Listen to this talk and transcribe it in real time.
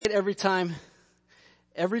it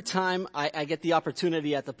every time I get the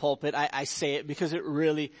opportunity at the pulpit. I say it because it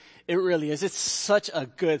really is. It's such a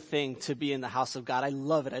good thing to be in the house of God. I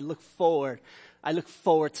love it. I look forward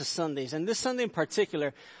to Sundays. And this Sunday in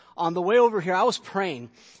particular, on the way over here, I was praying,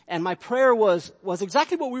 and my prayer was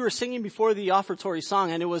exactly what we were singing before the offertory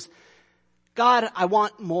song, and it was, God, I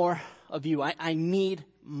want more of you. I need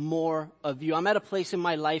more of you. I'm at a place in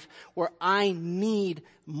my life where I need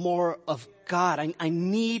more of God. I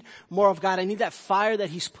need more of God. I need that fire that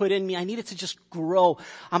He's put in me. I need it to just grow.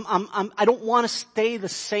 I don't want to stay the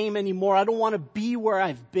same anymore. I don't want to be where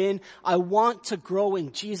I've been. I want to grow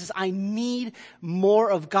in Jesus. I need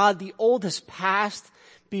more of God. The old has passed.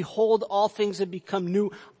 Behold, all things have become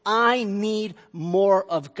new. I need more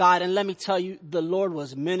of God. And let me tell you, the Lord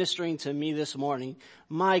was ministering to me this morning.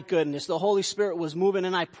 My goodness, the Holy Spirit was moving,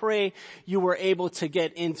 and I pray you were able to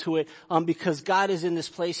get into it, because God is in this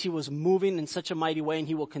place. He was moving in such a mighty way, and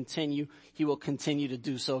He will continue to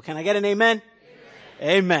do so. Can I get an amen?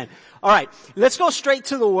 Amen. All right. Let's go straight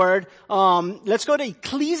to the word. Let's go to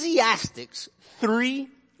Ecclesiastes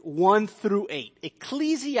 3:1-8.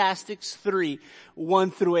 Ecclesiastes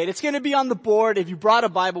 3:1-8. It's going to be on the board. If you brought a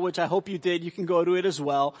Bible, which I hope you did, you can go to it as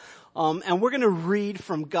well. And we're going to read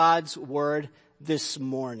from God's word this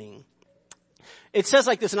morning. It says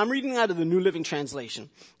like this, and I'm reading out of the New Living Translation.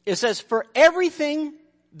 It says, for everything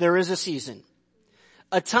there is a season,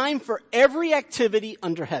 a time for every activity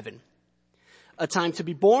under heaven, a time to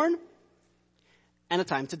be born and a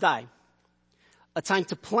time to die, a time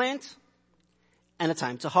to plant and a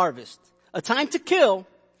time to harvest, a time to kill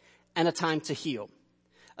and a time to heal,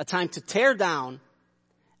 a time to tear down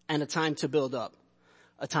and a time to build up,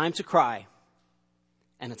 a time to cry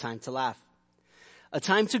and a time to laugh, a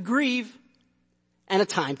time to grieve and a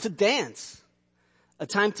time to dance, a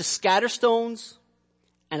time to scatter stones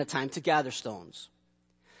and a time to gather stones,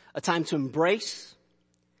 a time to embrace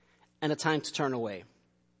and a time to turn away,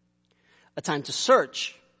 a time to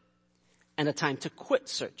search and a time to quit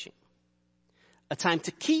searching, a time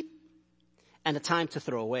to keep and a time to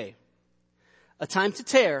throw away, a time to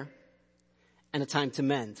tear and a time to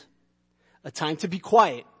mend, a time to be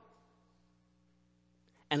quiet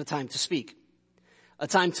and a time to speak, a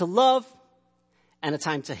time to love and a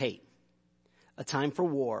time to hate, a time for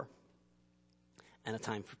war and a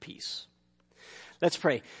time for peace. Let's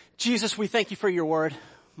pray. Jesus, we thank you for your word.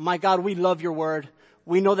 My God, we love your word.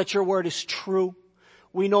 We know that your word is true.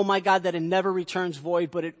 We know, my God, that it never returns void,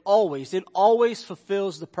 but it always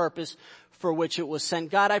fulfills the purpose for which it was sent.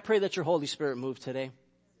 God, I pray that your Holy Spirit move today.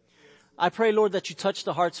 I pray, Lord, that you touch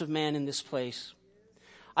the hearts of man in this place.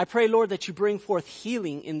 I pray, Lord, that you bring forth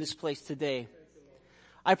healing in this place today.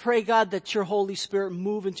 I pray, God, that your Holy Spirit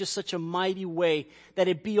move in just such a mighty way that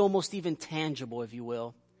it be almost even tangible, if you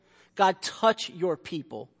will. God, touch your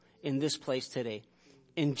people in this place today.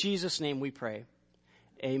 In Jesus' name we pray.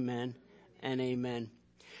 Amen and amen.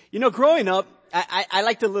 You know, growing up, I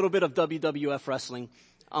liked a little bit of WWF wrestling.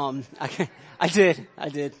 I did.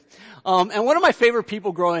 And one of my favorite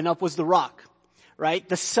people growing up was The Rock, right?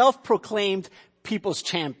 The self-proclaimed people's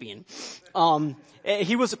champion.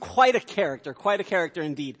 He was quite a character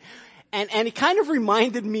indeed. And he kind of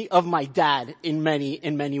reminded me of my dad in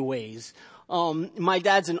many ways. My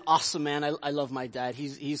dad's an awesome man. I love my dad.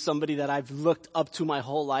 He's somebody that I've looked up to my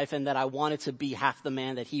whole life, and that I wanted to be half the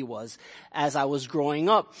man that he was as I was growing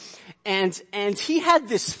up. And he had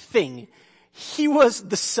this thing. He was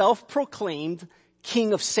the self-proclaimed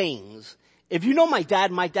king of sayings. If you know my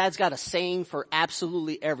dad's got a saying for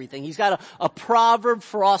absolutely everything. He's got a proverb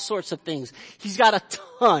for all sorts of things. He's got a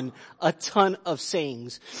ton of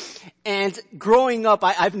sayings. And growing up,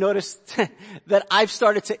 I've noticed that I've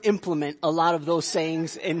started to implement a lot of those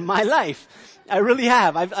sayings in my life. I really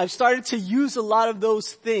have. I've started to use a lot of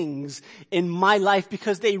those things in my life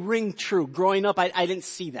because they ring true. Growing up, I didn't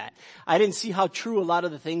see that. I didn't see how true a lot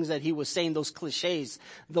of the things that he was saying, those cliches,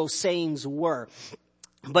 those sayings were.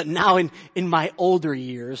 But now in my older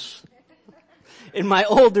years,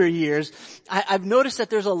 I've noticed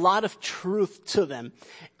that there's a lot of truth to them.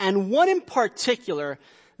 And one in particular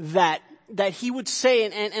that he would say,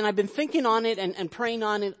 and I've been thinking on it and praying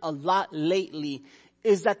on it a lot lately,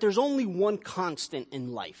 is that there's only one constant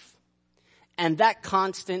in life. And that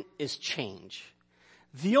constant is change.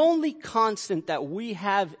 The only constant that we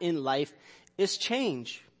have in life is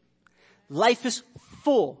change. Life is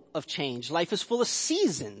full of change. Life is full of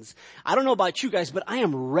seasons. I don't know about you guys, but I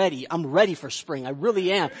am ready. I'm ready for spring. I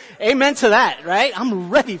really am. Amen to that, right? I'm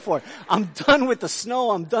ready for it. I'm done with the snow.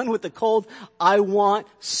 I'm done with the cold. I want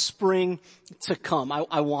spring to come.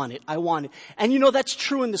 I want it. And you know, that's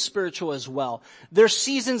true in the spiritual as well. There's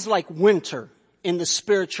seasons like winter in the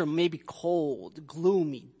spiritual may be cold,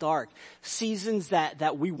 gloomy, dark. Seasons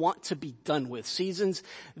that we want to be done with. Seasons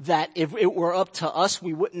that if it were up to us,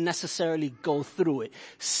 we wouldn't necessarily go through it.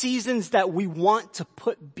 Seasons that we want to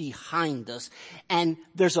put behind us. And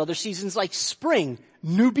there's other seasons like spring,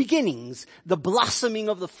 new beginnings, the blossoming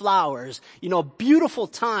of the flowers, beautiful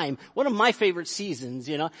time. One of my favorite seasons,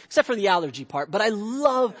 except for the allergy part. But I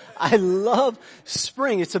love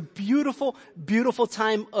spring. It's a beautiful, beautiful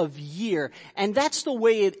time of year. And that's the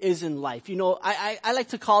way it is in life. I like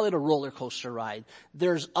to call it a roller coaster ride.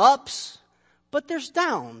 There's ups, but there's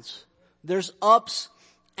downs. There's ups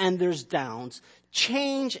and there's downs.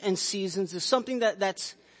 Change and seasons is something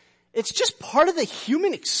that's it's just part of the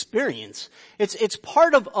human experience. It's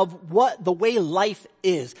part of what the way life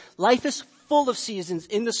is. Life is full of seasons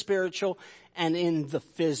in the spiritual and in the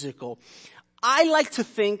physical. I like to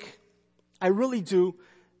think, I really do,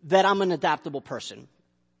 that I'm an adaptable person.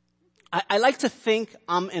 I like to think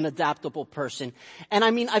I'm an adaptable person. And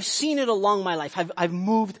I've seen it along my life. I've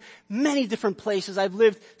moved many different places. I've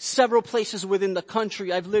lived several places within the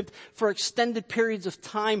country. I've lived for extended periods of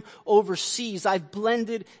time overseas. I've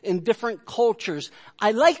blended in different cultures.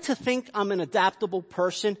 I like to think I'm an adaptable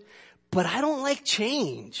person, but I don't like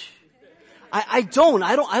change. I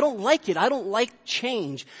don't like it. I don't like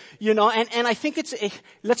change, and I think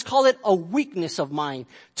let's call it a weakness of mine,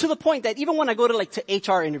 to the point that even when I go to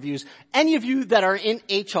HR interviews, any of you that are in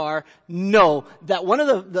HR know that one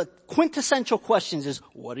of the quintessential questions is,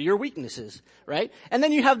 what are your weaknesses, right? And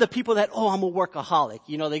then you have the people that, I'm a workaholic.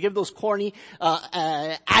 They give those corny,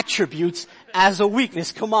 attributes as a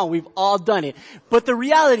weakness. Come on, we've all done it. But the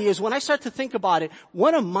reality is, when I start to think about it,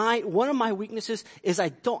 one of my weaknesses is I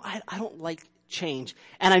don't like change.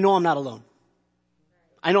 And I know I'm not alone.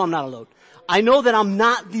 I know that I'm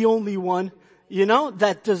not the only one,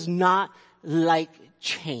 that does not like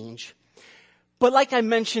change. But like I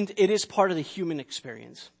mentioned, it is part of the human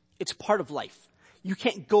experience. It's part of life. You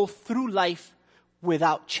can't go through life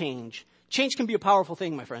without change. Change can be a powerful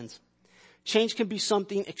thing, my friends. Change can be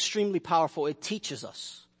something extremely powerful. It teaches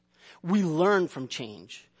us. We learn from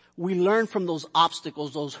change. We learn from those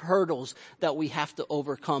obstacles, those hurdles that we have to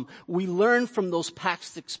overcome. We learn from those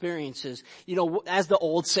past experiences. As the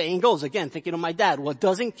old saying goes, again, thinking of my dad, what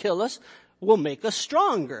doesn't kill us will make us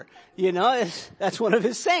stronger. That's one of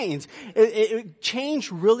his sayings.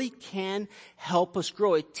 Change really can help us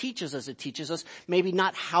grow. It teaches us maybe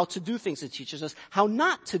not how to do things. It teaches us how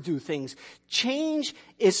not to do things. Change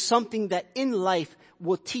is something that in life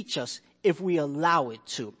will teach us if we allow it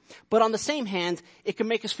to. But on the same hand, it can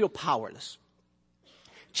make us feel powerless.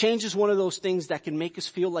 Change is one of those things that can make us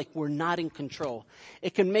feel like we're not in control.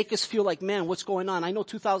 It can make us feel like, man, what's going on? I know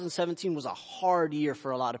 2017 was a hard year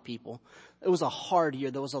for a lot of people. It was a hard year.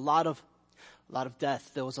 There was a lot of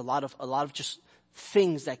death. There was a lot of just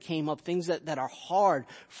things that came up, things that are hard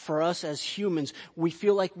for us as humans. We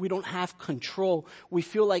feel like we don't have control. We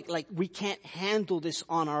feel like we can't handle this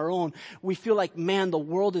on our own. We feel like, man, the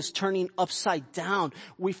world is turning upside down.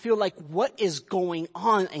 We feel like, what is going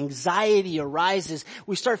on? Anxiety arises.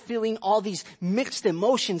 We start feeling all these mixed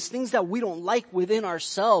emotions, things that we don't like within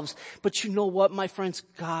ourselves. But you know what, my friends?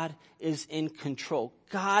 God is in control.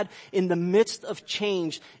 God, in the midst of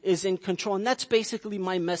change, is in control. And that's basically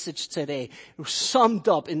my message today, summed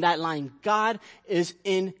up in that line. God is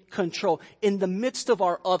in control. In the midst of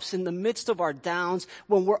our ups, in the midst of our downs,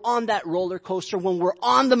 when we're on that roller coaster, when we're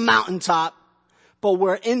on the mountaintop, but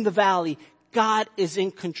we're in the valley, God is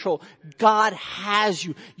in control. God has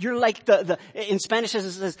you. You're like in Spanish it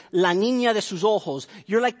says, la niña de sus ojos.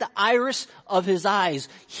 You're like the iris of his eyes.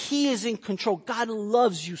 He is in control. God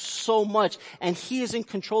loves you so much, and he is in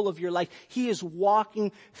control of your life. He is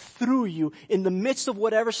walking through you in the midst of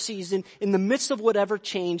whatever season, in the midst of whatever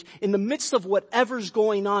change, in the midst of whatever's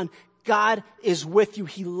going on. God is with you.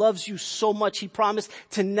 He loves you so much. He promised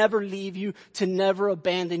to never leave you, to never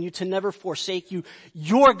abandon you, to never forsake you.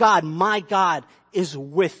 Your God, my God, is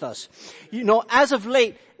with us. As of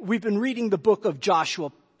late, we've been reading the book of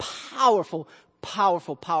Joshua. Powerful,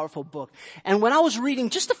 powerful, powerful book. And when I was reading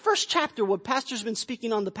just the first chapter, what Pastor's been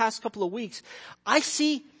speaking on the past couple of weeks, I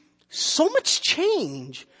see so much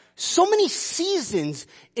change, so many seasons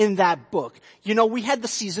in that book. We had the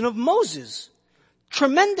season of Moses.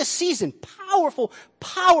 Tremendous season, powerful,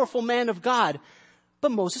 powerful man of God.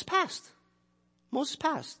 But Moses passed.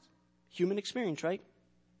 Human experience, right?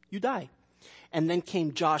 You die. And then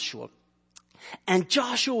came Joshua. And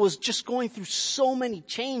Joshua was just going through so many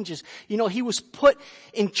changes. He was put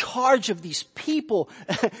in charge of these people.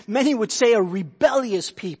 Many would say a rebellious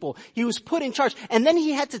people. He was put in charge. And then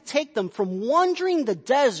he had to take them from wandering the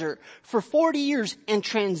desert for 40 years and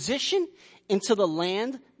transition into the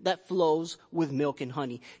land that flows with milk and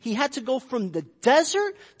honey. He had to go from the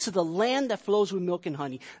desert to the land that flows with milk and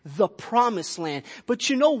honey, the promised land. But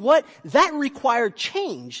you know what? That required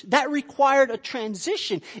change. That required a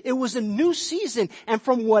transition. It was a new season. And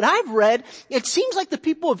from what I've read, it seems like the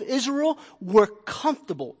people of Israel were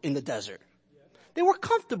comfortable in the desert. They were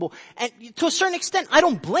comfortable. And to a certain extent, I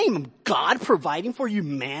don't blame them. God providing for you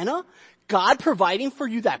manna. God providing for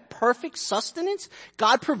you that perfect sustenance.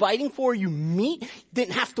 God providing for you meat.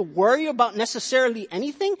 Didn't have to worry about necessarily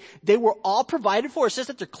anything. They were all provided for. It says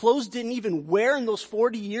that their clothes didn't even wear in those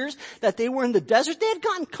 40 years that they were in the desert. They had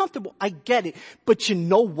gotten comfortable. I get it. But you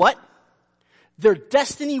know what? Their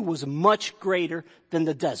destiny was much greater than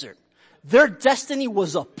the desert. Their destiny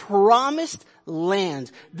was a promised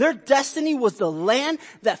land. Their destiny was the land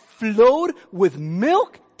that flowed with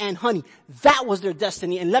milk and honey. That was their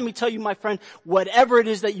destiny. And let me tell you, my friend, whatever it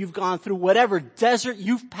is that you've gone through, whatever desert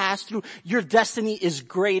you've passed through, your destiny is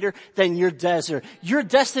greater than your desert. Your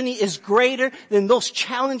destiny is greater than those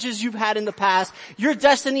challenges you've had in the past. Your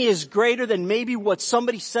destiny is greater than maybe what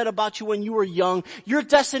somebody said about you when you were young. Your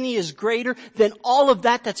destiny is greater than all of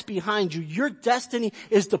that that's behind you. Your destiny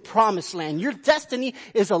is the promised land. Your destiny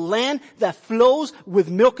is a land that flows with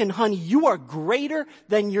milk and honey. You are greater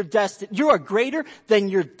than your destiny. You are greater than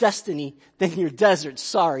your destiny, than your desert,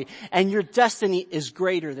 sorry. And your destiny is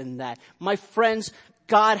greater than that. My friends,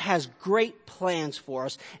 God has great plans for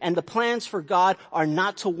us, and the plans for God are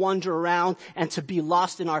not to wander around and to be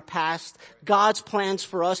lost in our past. God's plans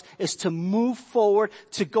for us is to move forward,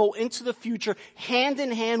 to go into the future hand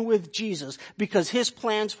in hand with Jesus, because His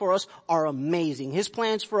plans for us are amazing. His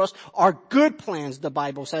plans for us are good plans, the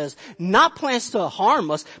Bible says. Not plans to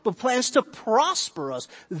harm us, but plans to prosper us.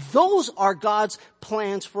 Those are God's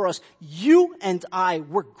plans for us. You and I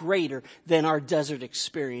were greater than our desert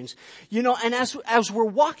experience. You know, and as we're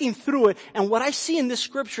walking through it, and what I see in this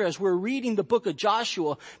scripture as we're reading the book of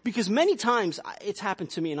Joshua, because many times it's happened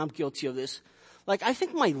to me and I'm guilty of this. Like, I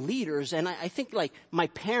think my leaders and I think like my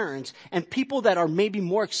parents and people that are maybe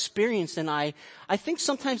more experienced than I think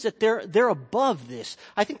sometimes that they're above this.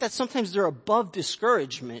 I think that sometimes they're above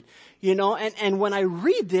discouragement, you know, and when I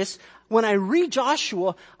read this, when I read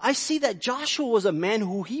Joshua, I see that Joshua was a man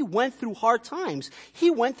who he went through hard times. He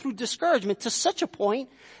went through discouragement to such a point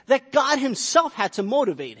that God Himself had to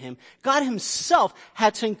motivate him. God Himself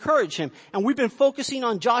had to encourage him. And we've been focusing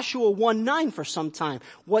on Joshua 1:9 for some time.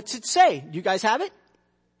 What's it say? You guys have it?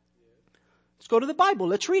 Let's go to the Bible.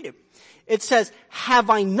 Let's read it. It says, "Have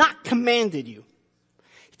I not commanded you?"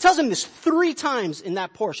 He tells him this 3 times in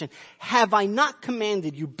that portion. "Have I not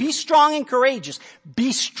commanded you? Be strong and courageous.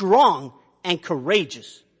 Be strong and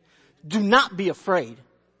courageous. Do not be afraid."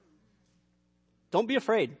 Don't be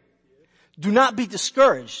afraid. Do not be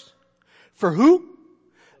discouraged. For who?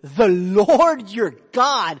 The Lord your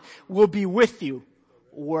God will be with you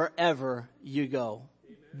wherever you go.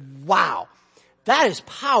 Wow. That is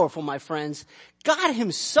powerful, my friends. God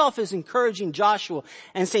Himself is encouraging Joshua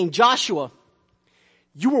and saying, Joshua,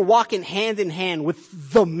 you were walking hand in hand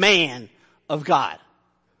with the man of God.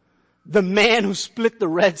 The man who split the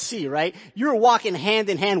Red Sea, right? You're walking hand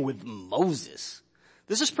in hand with Moses.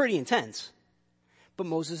 This is pretty intense. But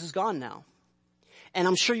Moses is gone now. And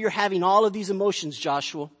I'm sure you're having all of these emotions,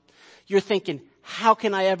 Joshua. You're thinking, how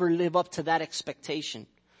can I ever live up to that expectation?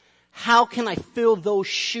 How can I fill those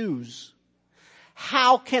shoes?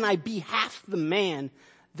 How can I be half the man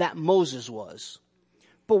that Moses was?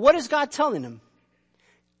 But what is God telling him?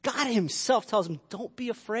 God Himself tells him, don't be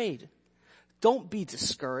afraid. Don't be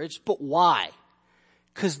discouraged. But why?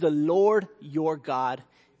 Because the Lord your God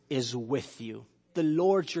is with you. The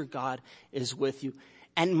Lord your God is with you.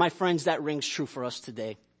 And my friends, that rings true for us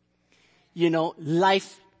today. You know,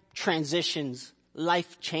 life transitions,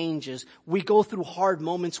 life changes. We go through hard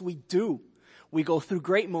moments. We do. We go through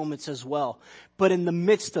great moments as well. But in the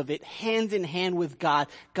midst of it, hand in hand with God,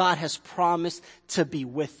 God has promised to be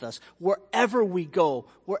with us. Wherever we go,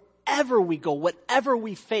 whatever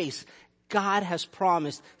we face, God has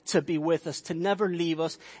promised to be with us, to never leave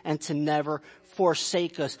us, and to never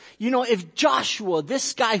forsake us. You know, if Joshua,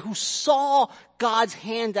 this guy who saw God's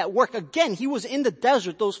hand at work, again, he was in the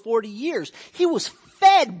desert those 40 years. He was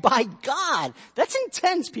fed by God. That's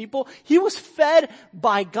intense, people. He was fed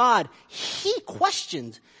by God. He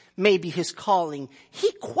questioned maybe his calling.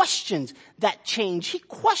 He questioned that change. He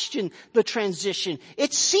questioned the transition.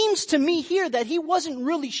 It seems to me here that he wasn't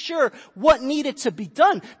really sure what needed to be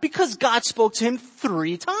done because God spoke to him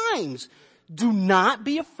 3 times. Do not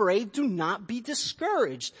be afraid. Do not be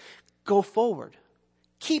discouraged. Go forward.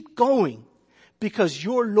 Keep going because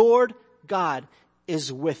your Lord God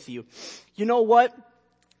is with you. You know what?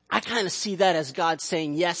 I kind of see that as God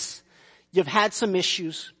saying, yes, you've had some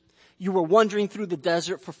issues. You were wandering through the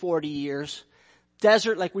desert for 40 years.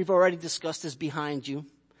 Desert, like we've already discussed, is behind you.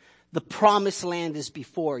 The promised land is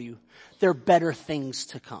before you. There are better things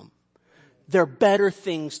to come. There are better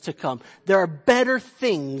things to come. There are better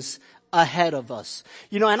things ahead of us.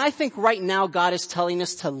 And I think right now God is telling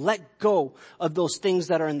us to let go of those things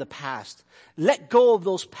that are in the past. Let go of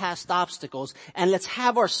those past obstacles and let's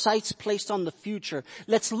have our sights placed on the future.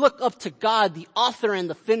 Let's look up to God, the author and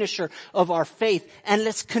the finisher of our faith, and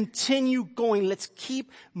let's continue going. Let's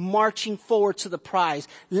keep marching forward to the prize.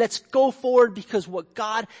 Let's go forward because what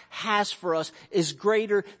God has for us is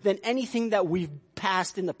greater than anything that we've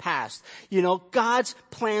passed in the past. God's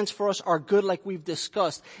plans for us are good like we've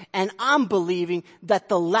discussed. And I'm believing that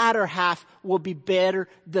the latter half will be better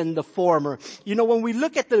than the former. When we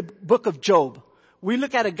look at the book of Job, we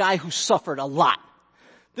look at a guy who suffered a lot.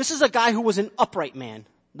 This is a guy who was an upright man,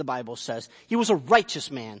 the Bible says. He was a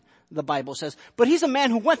righteous man, the Bible says. But he's a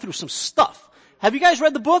man who went through some stuff. Have you guys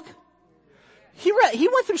read the book? He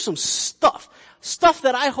went through some stuff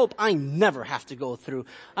that I hope I never have to go through.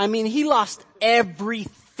 He lost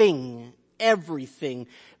everything.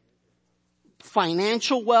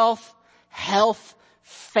 Financial wealth, health,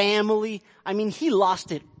 family. He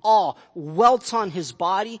lost it all. Welts on his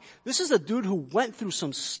body. This is a dude who went through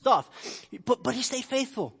some stuff. But he stayed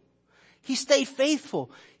faithful.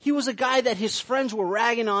 He was a guy that his friends were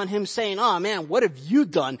ragging on him saying, oh man, what have you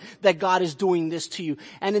done that God is doing this to you?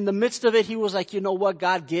 And in the midst of it, he was like, you know what?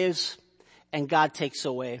 God gives and God takes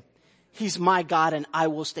away. He's my God and I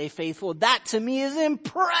will stay faithful. That to me is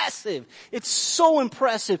impressive. It's so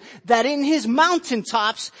impressive that in his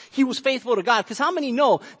mountaintops, he was faithful to God. Because how many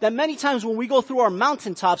know that many times when we go through our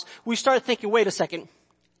mountaintops, we start thinking, wait a second,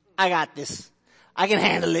 I got this. I can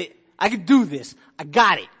handle it. I can do this. I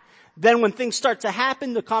got it. Then when things start to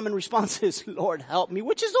happen, the common response is, Lord, help me,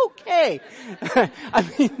 which is okay.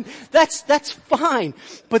 That's fine.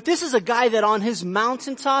 But this is a guy that on his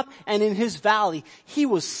mountaintop and in his valley, he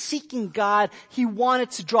was seeking God. He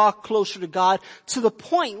wanted to draw closer to God to the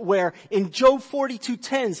point where in Job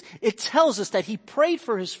 42:10, it tells us that he prayed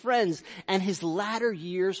for his friends and his latter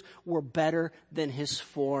years were better than his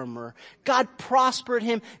former. God prospered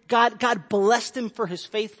him. God blessed him for his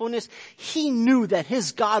faithfulness. He knew that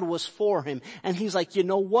his God was for him. And he's like, you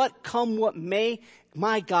know what? Come what may,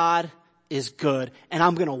 my God is good and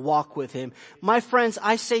I'm going to walk with him. My friends,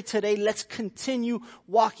 I say today, let's continue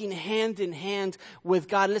walking hand in hand with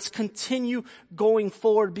God. Let's continue going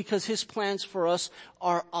forward because his plans for us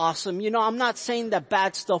are awesome. I'm not saying that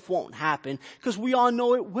bad stuff won't happen because we all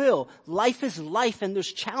know it will. Life is life and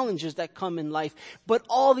there's challenges that come in life. But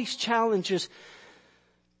all these challenges,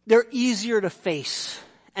 they're easier to face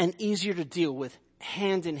and easier to deal with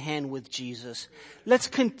hand in hand with Jesus. Let's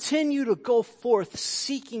continue to go forth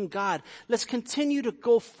seeking God. Let's continue to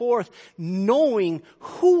go forth knowing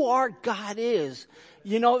who our God is.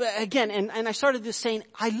 Again, and I started this saying,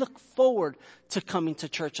 I look forward to coming to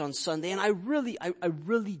church on Sunday. And I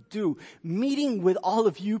really do. Meeting with all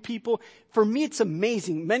of you people, for me it's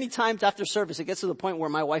amazing. Many times after service, it gets to the point where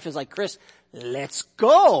my wife is like, Chris, let's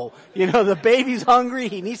go. The baby's hungry.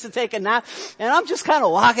 He needs to take a nap. And I'm just kind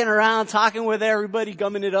of walking around, talking with everybody,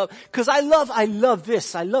 gumming it up. Cause I love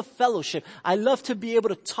this. I love fellowship. I love to be able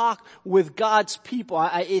to talk with God's people.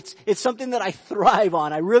 It's something that I thrive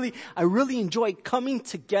on. I really enjoy coming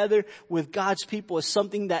together with God's people. Is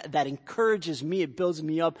something that encourages me. It builds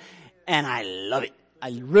me up. And I love it.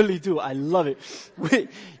 I really do. I love it.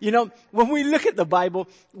 When we look at the Bible,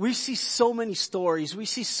 we see so many stories. We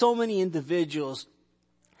see so many individuals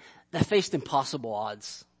that faced impossible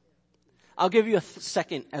odds. I'll give you a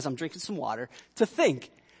second as I'm drinking some water to think.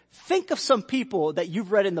 Think of some people that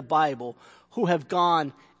you've read in the Bible who have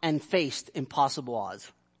gone and faced impossible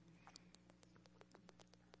odds.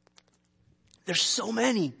 There's so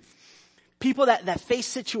many. People that face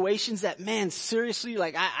situations that, man, seriously,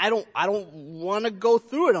 like, I don't want to go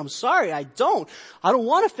through it. I'm sorry, I don't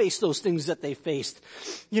want to face those things that they faced.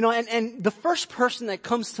 And the first person that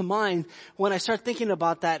comes to mind when I start thinking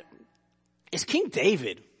about that is King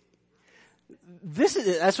David.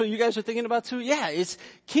 That's what you guys are thinking about too? Yeah, it's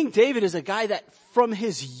King David is a guy that from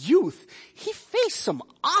his youth, he faced some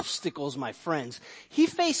obstacles, my friends. He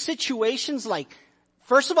faced situations like,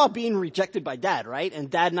 first of all, being rejected by dad, right? And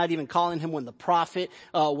dad not even calling him when the prophet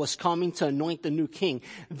was coming to anoint the new king.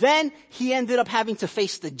 Then he ended up having to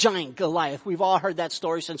face the giant Goliath. We've all heard that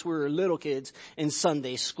story since we were little kids in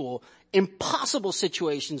Sunday school. Impossible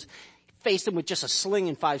situations. Faced him with just a sling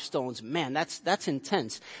and 5 stones. Man, that's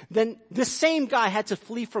intense. Then the same guy had to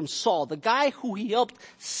flee from Saul. The guy who he helped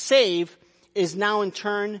save is now in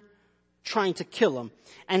turn trying to kill him.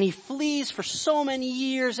 And he flees for so many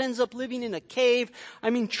years, ends up living in a cave. I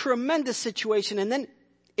mean, tremendous situation. And then,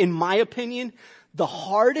 in my opinion, the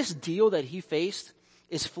hardest deal that he faced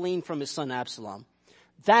is fleeing from his son Absalom.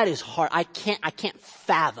 That is hard. I can't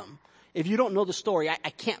fathom. If you don't know the story, I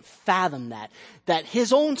can't fathom that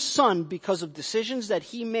his own son, because of decisions that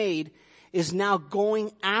he made, is now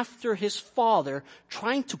going after his father,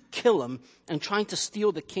 trying to kill him and trying to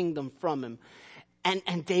steal the kingdom from him.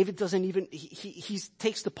 And David doesn't even, he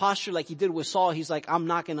takes the posture like he did with Saul. He's like, I'm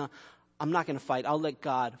not gonna fight. I'll let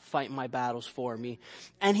God fight my battles for me.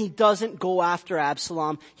 And he doesn't go after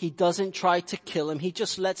Absalom. He doesn't try to kill him. He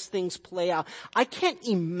just lets things play out. I can't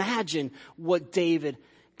imagine what David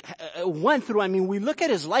went through. I mean, we look at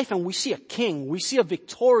his life and we see a king. We see a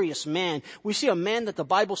victorious man. We see a man that the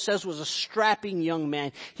Bible says was a strapping young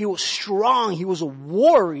man. He was strong. He was a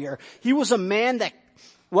warrior. He was a man that,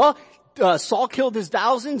 Saul killed his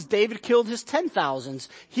thousands, David killed his 10,000s.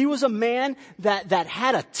 He was a man that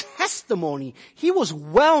had a testimony. He was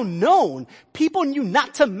well known. People knew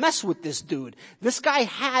not to mess with this dude. This guy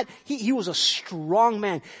he was a strong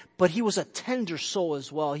man, but he was a tender soul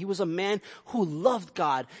as well. He was a man who loved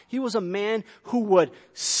God. He was a man who would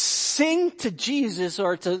sing to Jesus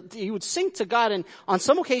he would sing to God, and on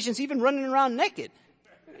some occasions even running around naked.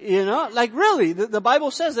 Like really, the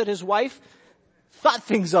Bible says that his wife thought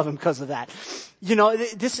things of him because of that.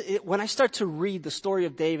 When I start to read the story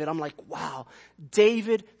of David, I'm like, wow,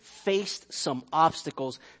 David faced some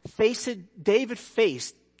obstacles. David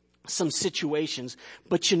faced some situations,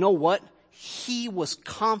 but you know what? He was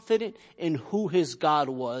confident in who his God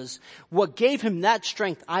was. What gave him that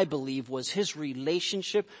strength, I believe, was his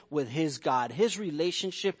relationship with his God, his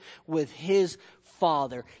relationship with his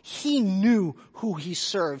Father. He knew who he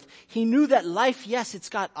served. He knew that life, yes, it's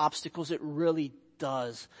got obstacles. It really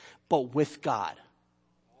does. But with God.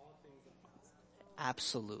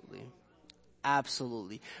 Absolutely.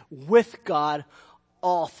 Absolutely. With God,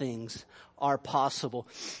 all things are possible.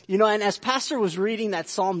 And as Pastor was reading that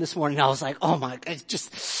psalm this morning, I was like, oh my,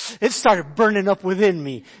 it started burning up within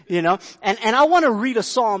me, And I want to read a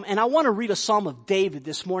psalm, and I want to read a psalm of David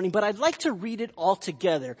this morning, but I'd like to read it all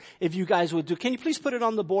together, if you guys would do. Can you please put it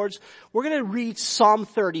on the boards? We're going to read Psalm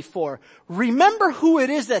 34. Remember who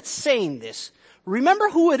it is that's saying this. Remember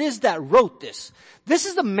who it is that wrote this. This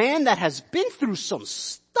is a man that has been through some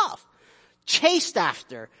stuff. Chased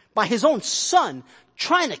after by his own son,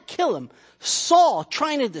 trying to kill him. Saul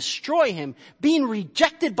trying to destroy him. Being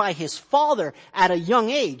rejected by his father at a young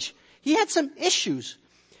age. He had some issues.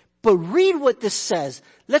 But read what this says.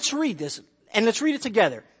 Let's read this, and let's read it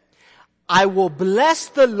together. I will bless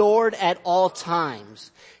the Lord at all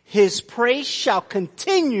times. His praise shall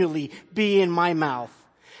continually be in my mouth.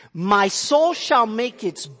 My soul shall make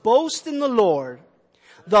its boast in the Lord.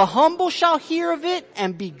 The humble shall hear of it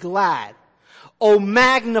and be glad. O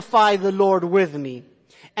magnify the Lord with me,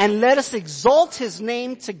 and let us exalt his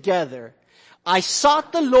name together. I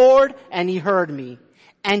sought the Lord, and he heard me,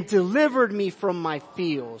 and delivered me from my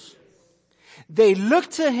fears. They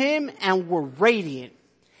looked to him and were radiant,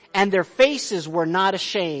 and their faces were not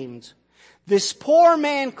ashamed. This poor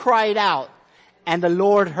man cried out, and the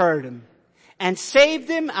Lord heard him, and saved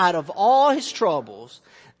him out of all his troubles.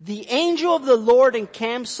 The angel of the Lord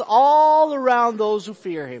encamps all around those who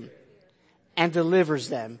fear him, and delivers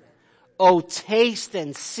them. Oh, taste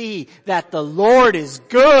and see that the Lord is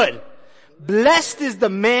good. Blessed is the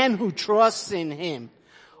man who trusts in him.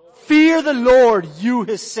 Fear the Lord, you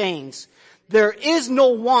his saints. There is no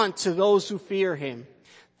want to those who fear him.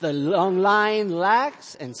 The young lion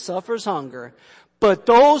lacks and suffers hunger, but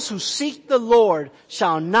those who seek the Lord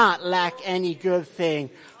shall not lack any good thing.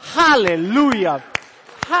 Hallelujah.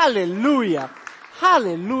 Hallelujah.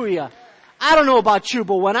 Hallelujah. I don't know about you,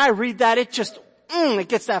 but when I read that, it just, it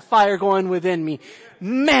gets that fire going within me.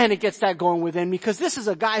 Man, it gets that going within me, because this is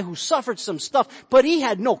a guy who suffered some stuff, but he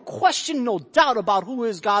had no question, no doubt about who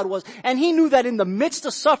his God was. And he knew that in the midst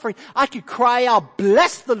of suffering, I could cry out,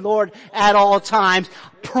 bless the Lord at all times.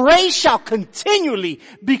 Praise shall continually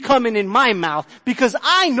be coming in my mouth, because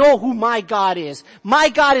I know who my God is. My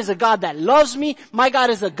God is a God that loves me. My God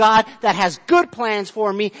is a God that has good plans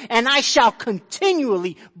for me, and I shall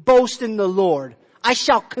continually boast in the Lord. I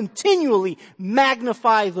shall continually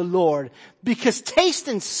magnify the Lord, because taste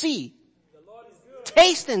and see,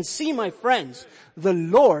 my friends, the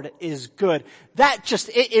Lord is good. That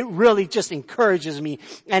it really just encourages me,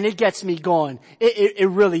 and it gets me going. It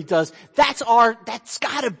really does. That's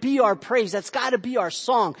gotta be our praise. That's gotta be our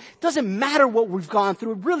song. It doesn't matter what we've gone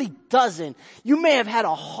through. It really doesn't. You may have had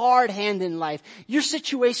a hard hand in life. Your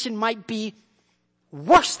situation might be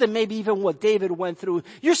worse than maybe even what David went through.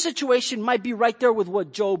 Your situation might be right there with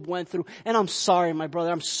what Job went through. And I'm sorry, my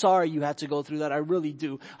brother. I'm sorry you had to go through that. I really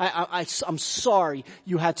do. I'm sorry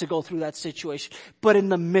you had to go through that situation. But in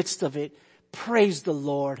the midst of it, praise the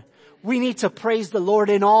Lord. We need to praise the Lord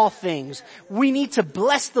in all things. We need to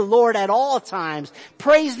bless the Lord at all times.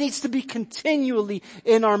 Praise needs to be continually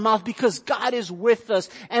in our mouth because God is with us.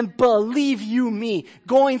 And believe you me,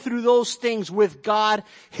 going through those things with God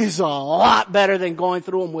is a lot better than going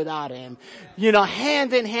through them without Him. You know,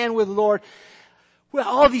 hand in hand with the Lord. Well,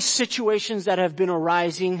 all these situations that have been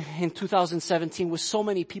arising in 2017 with so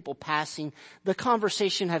many people passing, the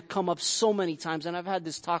conversation had come up so many times, and I've had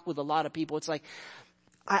this talk with a lot of people. It's like,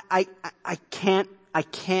 I can't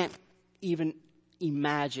even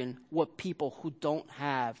imagine what people who don't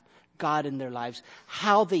have God in their lives,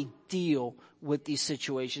 how they deal with these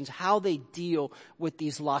situations, how they deal with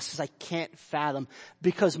these losses. I can't fathom,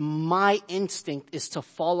 because my instinct is to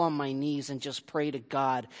fall on my knees and just pray to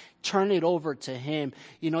God, turn it over to Him.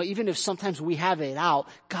 You know, even if sometimes we have it out,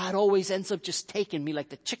 God always ends up just taking me like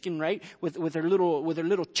the chicken, right? With her little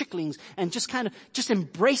chicklings, and just kind of just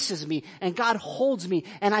embraces me, and God holds me,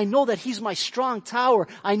 and I know that He's my strong tower.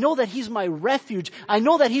 I know that He's my refuge. I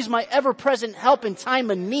know that He's my ever-present help in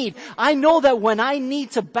time of need. I know that when I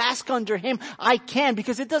need to bask under Him, I can,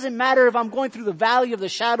 because it doesn't matter if I'm going through the valley of the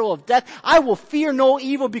shadow of death. I will fear no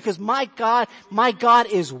evil, because my God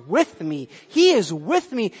is with me. He is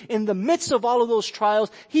with me in the midst of all of those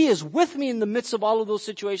trials. He is with me in the midst of all of those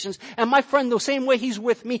situations. And my friend, the same way He's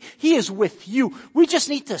with me, He is with you. We just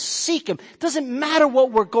need to seek Him. Doesn't matter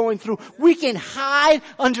what we're going through. We can hide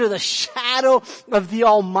under the shadow of the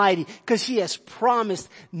Almighty, because He has promised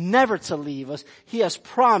never to leave us. He has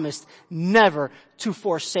promised never to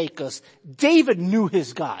forsake us. David knew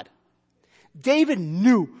his God. David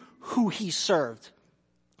knew who he served.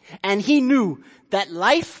 And he knew that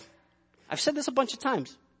life, I've said this a bunch of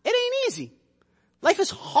times, it ain't easy. Life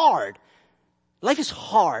is hard. Life is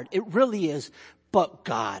hard. It really is. But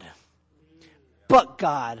God. But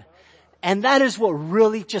God. And that is what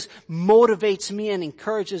really just motivates me and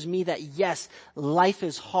encourages me that yes, life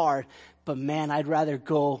is hard, but man, I'd rather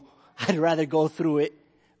go through it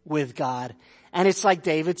with God. And it's like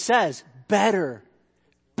David says, better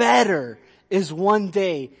is one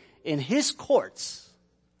day in His courts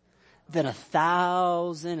than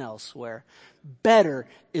 1,000 elsewhere. Better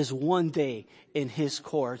is one day in His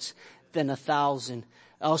courts than 1,000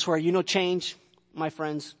 elsewhere. You know, change, my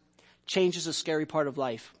friends, change is a scary part of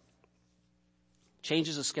life. Change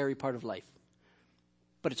is a scary part of life,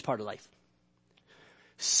 but it's part of life.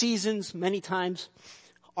 Seasons, many times,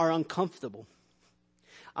 are uncomfortable.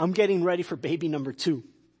 I'm getting ready for baby number 2.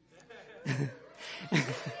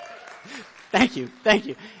 Thank you.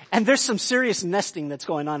 And there's some serious nesting that's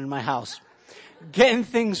going on in my house. Getting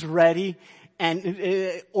things ready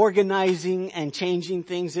and organizing and changing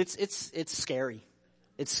things, it's scary.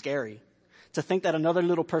 It's scary. To think that another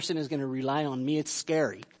little person is going to rely on me, it's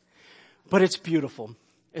scary. But it's beautiful.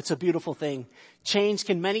 It's a beautiful thing. Change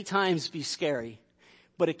can many times be scary,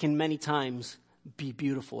 but it can many times be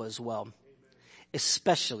beautiful as well.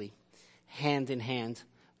 Especially hand in hand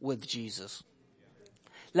with Jesus.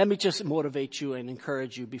 Let me just motivate you and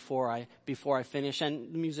encourage you before I finish,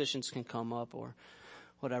 and the musicians can come up or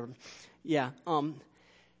whatever. Yeah,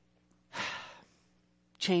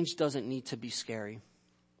 change doesn't need to be scary.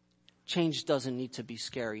 Change doesn't need to be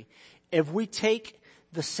scary. If we take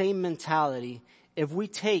the same mentality, if we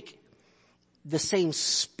take the same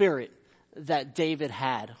spirit that David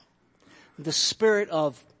had, the spirit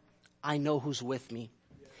of, I know who's with me,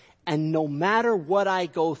 and no matter what I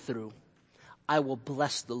go through, I will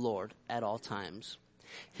bless the Lord at all times.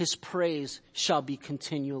 His praise shall be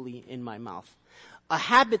continually in my mouth. A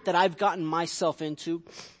habit that I've gotten myself into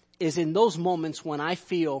is in those moments when I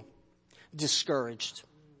feel discouraged,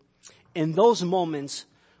 in those moments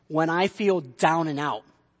when I feel down and out,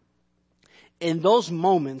 in those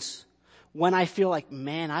moments when I feel like,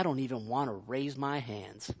 man, I don't even want to raise my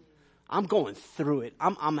hands. I'm going through it.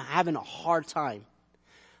 I'm having a hard time.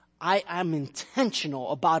 I'm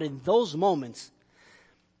intentional about in those moments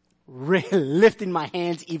lifting my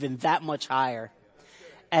hands even that much higher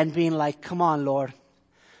and being like, come on, Lord,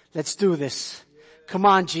 let's do this. Come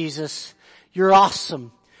on, Jesus. You're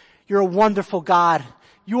awesome. You're a wonderful God.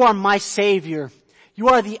 You are my Savior. You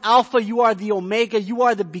are the Alpha, you are the Omega, you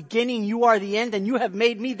are the beginning, you are the end, and you have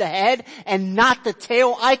made me the head and not the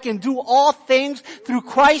tail. I can do all things through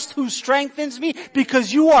Christ who strengthens me,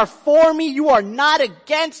 because you are for me, you are not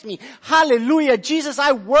against me. Hallelujah. Jesus,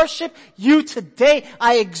 I worship you today.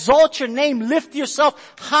 I exalt your name. Lift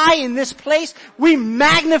yourself high in this place. We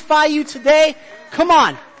magnify you today. Come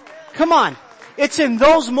on. Come on. It's in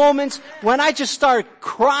those moments when I just start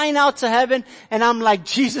crying out to heaven and I'm like,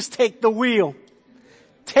 Jesus, take the wheel.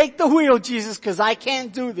 Take the wheel, Jesus, because I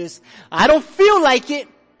can't do this. I don't feel like it,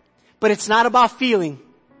 but it's not about feeling.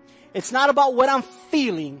 It's not about what I'm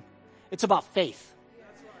feeling. It's about faith.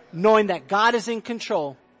 Knowing that God is in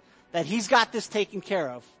control, that He's got this taken care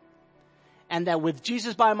of, and that with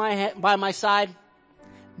Jesus by my side,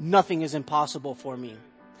 nothing is impossible for me.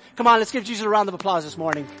 Come on, let's give Jesus a round of applause this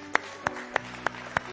morning.